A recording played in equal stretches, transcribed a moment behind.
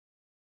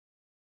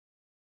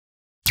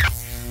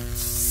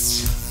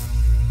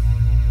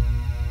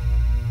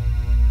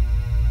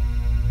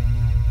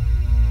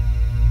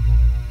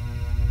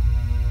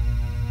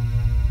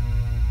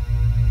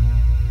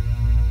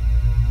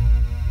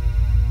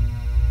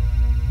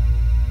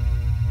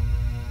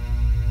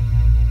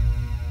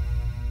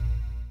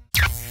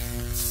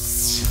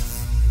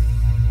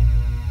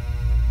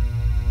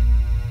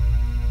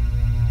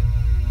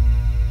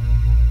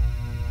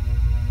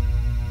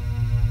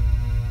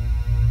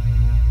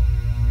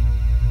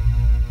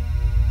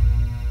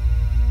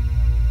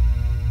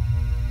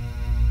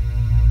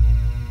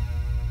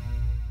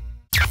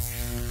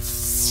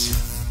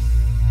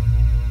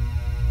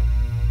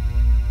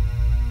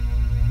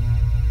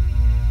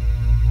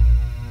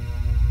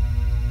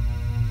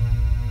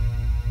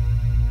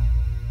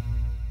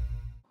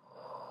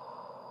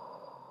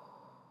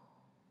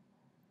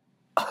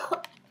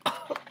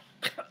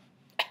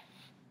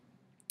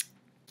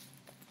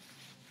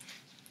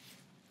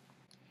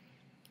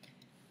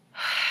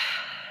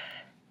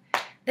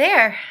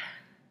There.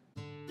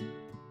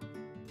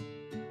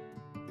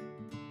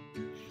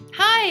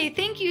 Hi,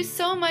 thank you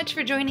so much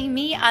for joining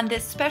me on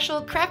this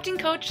special Crafting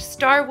Coach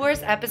Star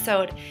Wars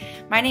episode.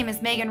 My name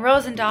is Megan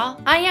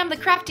Rosendahl. I am the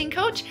Crafting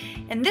Coach,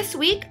 and this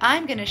week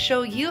I'm going to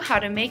show you how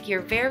to make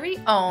your very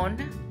own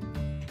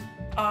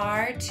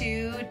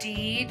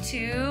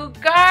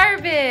R2D2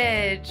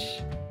 garbage.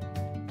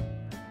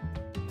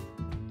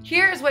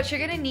 Here's what you're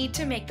going to need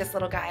to make this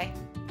little guy.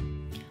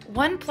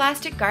 1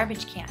 plastic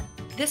garbage can.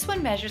 This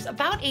one measures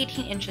about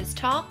 18 inches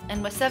tall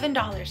and was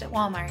 $7 at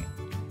Walmart.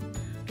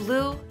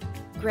 Blue,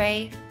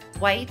 gray,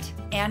 white,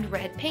 and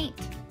red paint.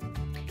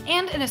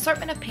 And an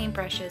assortment of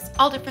paintbrushes,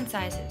 all different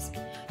sizes.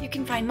 You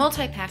can find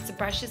multi-packs of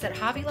brushes at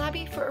Hobby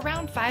Lobby for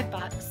around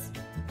 $5.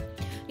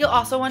 You'll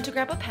also want to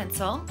grab a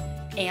pencil,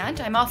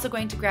 and I'm also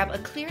going to grab a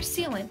clear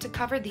sealant to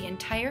cover the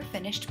entire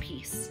finished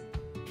piece.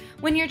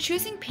 When you're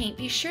choosing paint,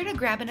 be sure to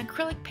grab an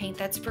acrylic paint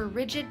that's for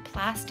rigid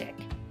plastic.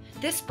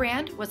 This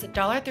brand was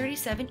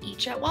 $1.37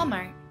 each at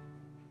Walmart.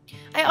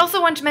 I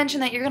also want to mention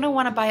that you're going to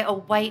want to buy a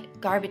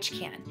white garbage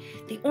can.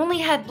 They only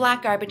had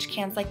black garbage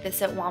cans like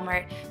this at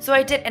Walmart, so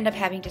I did end up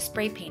having to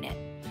spray paint it.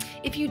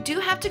 If you do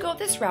have to go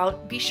this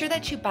route, be sure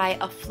that you buy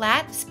a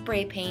flat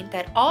spray paint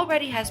that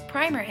already has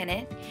primer in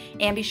it,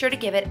 and be sure to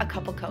give it a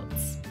couple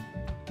coats.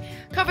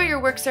 Cover your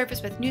work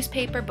surface with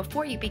newspaper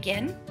before you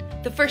begin.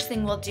 The first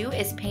thing we'll do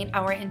is paint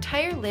our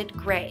entire lid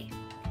gray.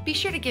 Be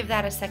sure to give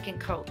that a second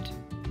coat.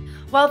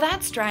 While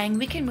that's drying,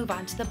 we can move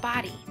on to the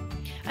body.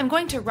 I'm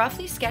going to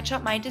roughly sketch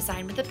out my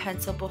design with a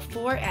pencil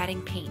before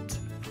adding paint.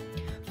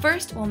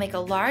 First, we'll make a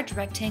large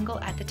rectangle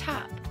at the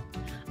top.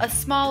 A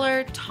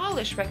smaller,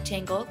 tallish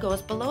rectangle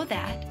goes below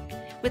that,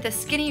 with a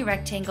skinny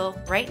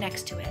rectangle right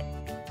next to it.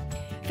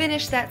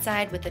 Finish that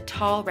side with a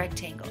tall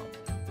rectangle.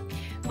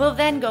 We'll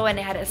then go and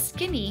add a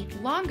skinny,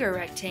 longer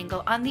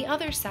rectangle on the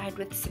other side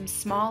with some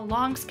small,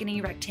 long, skinny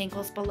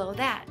rectangles below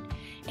that,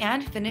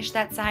 and finish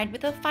that side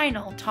with a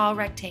final tall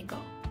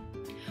rectangle.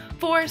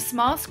 4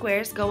 small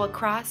squares go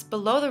across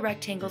below the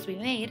rectangles we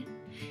made,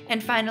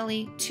 and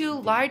finally 2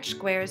 large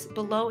squares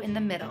below in the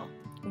middle,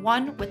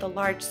 one with a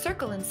large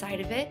circle inside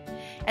of it,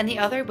 and the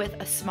other with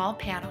a small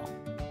panel.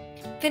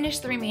 Finish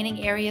the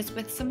remaining areas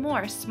with some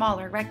more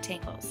smaller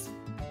rectangles.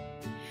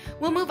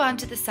 We'll move on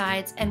to the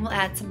sides and we'll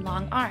add some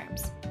long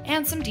arms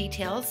and some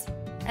details,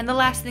 and the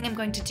last thing I'm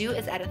going to do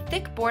is add a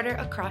thick border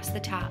across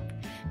the top.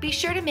 Be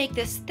sure to make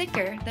this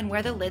thicker than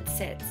where the lid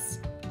sits.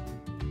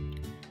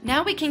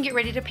 Now we can get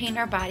ready to paint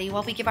our body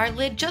while we give our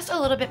lid just a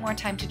little bit more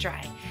time to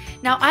dry.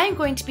 Now I'm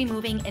going to be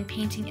moving and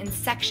painting in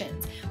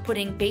sections,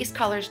 putting base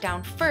colors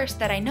down first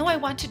that I know I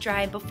want to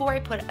dry before I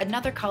put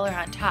another color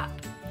on top.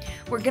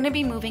 We're going to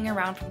be moving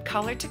around from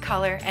color to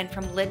color and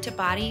from lid to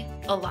body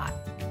a lot.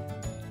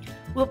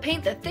 We'll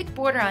paint the thick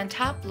border on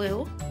top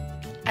blue,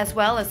 as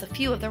well as a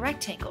few of the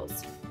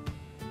rectangles.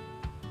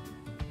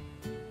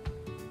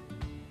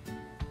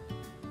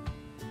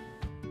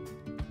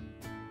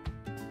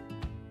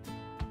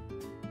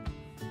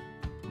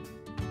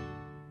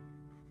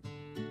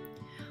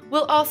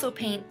 We'll also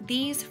paint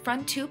these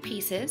front 2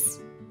 pieces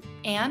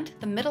and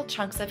the middle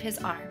chunks of his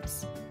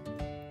arms.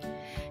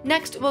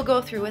 Next, we'll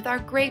go through with our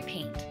gray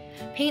paint.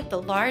 Paint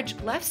the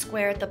large left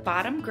square at the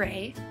bottom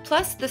gray,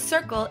 plus the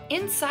circle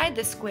inside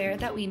the square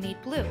that we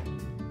made blue.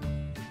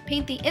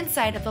 Paint the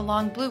inside of the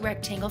long blue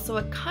rectangle so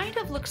it kind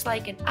of looks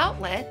like an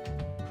outlet.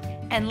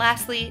 And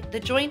lastly,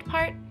 the joint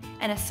part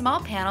and a small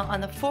panel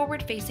on the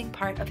forward-facing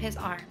part of his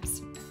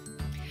arms.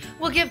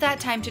 We'll give that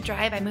time to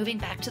dry by moving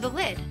back to the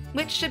lid,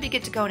 which should be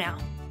good to go now.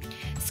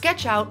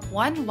 Sketch out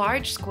 1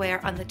 large square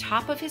on the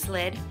top of his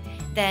lid,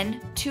 then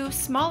 2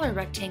 smaller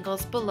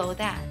rectangles below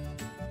that.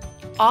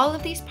 All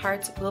of these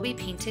parts will be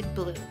painted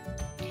blue.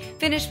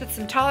 Finish with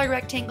some taller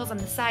rectangles on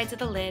the sides of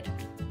the lid.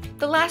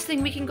 The last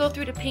thing we can go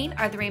through to paint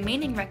are the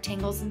remaining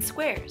rectangles and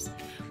squares.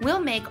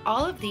 We'll make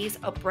all of these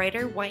a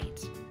brighter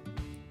white.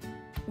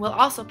 We'll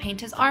also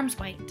paint his arms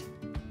white.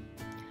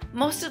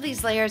 Most of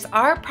these layers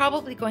are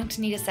probably going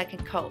to need a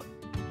second coat.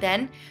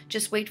 Then,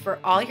 just wait for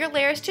all your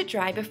layers to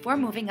dry before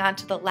moving on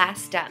to the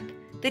last step,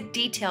 the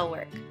detail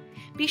work.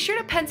 Be sure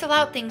to pencil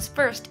out things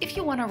first if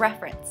you want a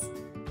reference.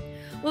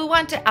 We'll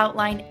want to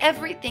outline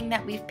everything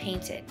that we've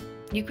painted.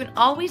 You can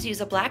always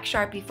use a black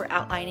Sharpie for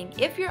outlining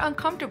if you're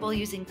uncomfortable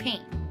using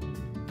paint.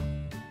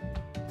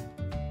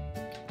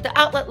 The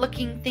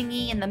outlet-looking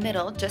thingy in the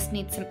middle just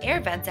needs some air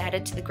vents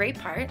added to the gray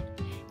part,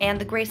 and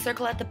the gray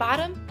circle at the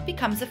bottom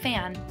becomes a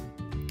fan.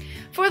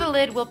 For the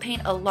lid, we'll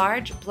paint a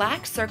large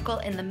black circle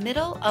in the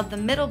middle of the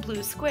middle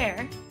blue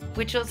square,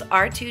 which is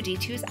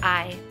R2D2's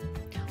eye.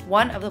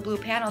 One of the blue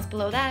panels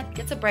below that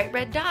gets a bright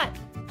red dot.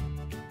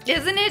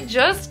 Isn't it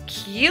just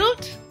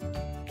cute?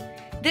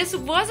 This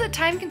was a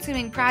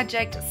time-consuming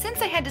project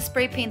since I had to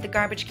spray paint the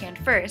garbage can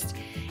first,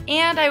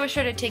 and I was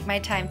sure to take my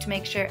time to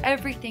make sure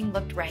everything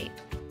looked right.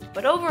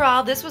 But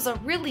overall, this was a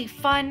really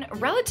fun,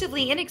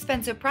 relatively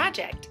inexpensive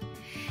project.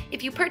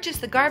 If you purchase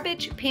the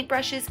garbage,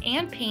 paintbrushes,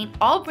 and paint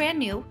all brand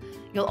new,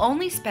 you'll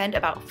only spend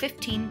about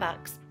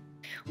 $15.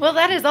 Well,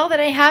 that is all that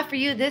I have for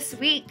you this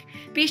week.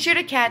 Be sure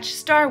to catch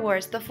Star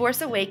Wars The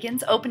Force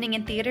Awakens opening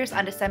in theaters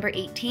on December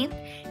 18th,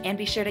 and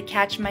be sure to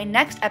catch my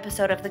next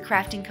episode of The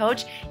Crafting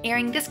Coach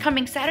airing this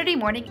coming Saturday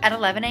morning at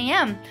 11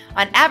 a.m.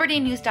 on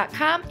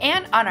AberdeenNews.com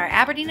and on our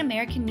Aberdeen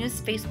American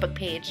News Facebook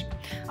page.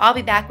 I'll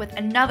be back with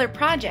another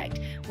project.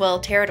 We'll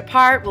tear it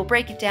apart, we'll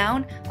break it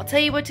down, I'll tell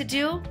you what to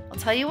do, I'll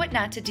tell you what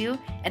not to do,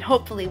 and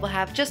hopefully we'll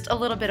have just a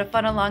little bit of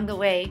fun along the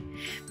way.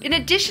 In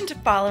addition to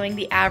following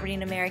the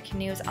Aberdeen American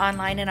News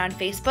online and on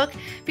Facebook,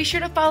 be sure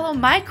to follow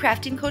my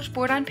Crafting Coach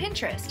board on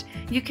Pinterest.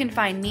 You can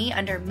find me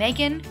under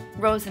Megan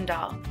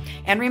Rosendahl.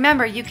 And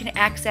remember, you can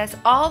access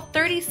all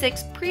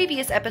 36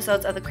 previous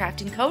episodes of The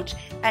Crafting Coach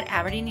at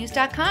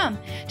AberdeenNews.com.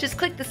 Just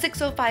click the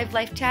 605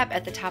 Life tab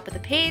at the top of the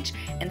page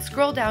and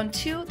scroll down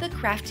to The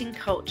Crafting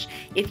Coach.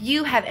 If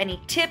you have any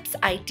tips,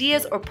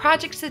 ideas, or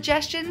project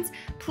suggestions,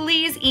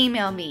 please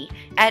email me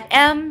at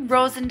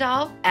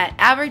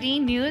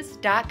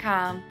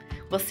mrosendahl@aberdeennews.com.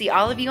 We'll see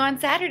all of you on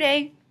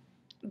Saturday.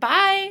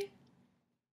 Bye!